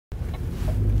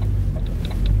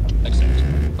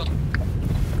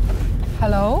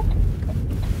Hello?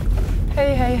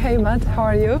 Hey, Matt, how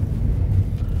are you?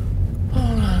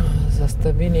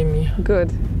 Zastawili mi.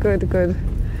 Good.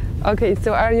 Okay,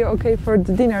 so are you okay for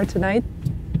the dinner tonight?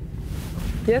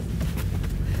 Yes?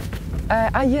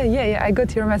 Yeah, I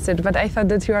got your message, but I thought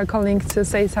that you are calling to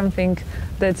say something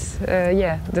that,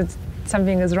 that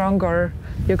something is wrong or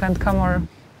you can't come or...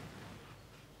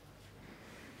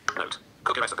 Note,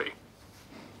 cookie recipe.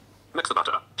 Mix the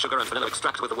butter, sugar and vanilla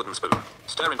extract with a wooden spoon.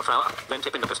 Stir in the flour, then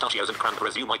tip in the pistachios and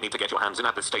cranberries. You might need to get your hands in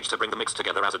at this stage to bring the mix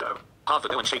together as a dough. Halve the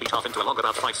dough and shape it off into a log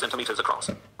about 5 centimeters across.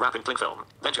 Wrap in cling film,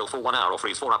 then chill for 1 hour or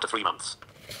freeze for up to 3 months.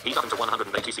 Heat up to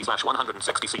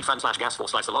 180°/160°C fan/gas for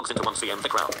slice the logs into 1 cm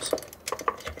thick rounds.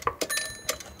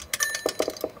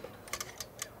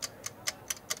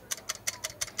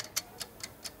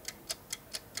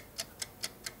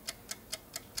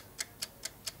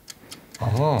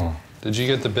 Oh, did you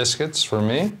get the biscuits for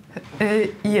me?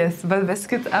 Yes, but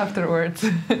biscuits afterwards.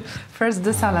 First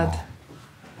the salad.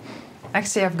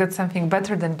 Actually, I've got something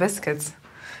better than biscuits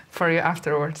for you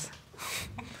afterwards.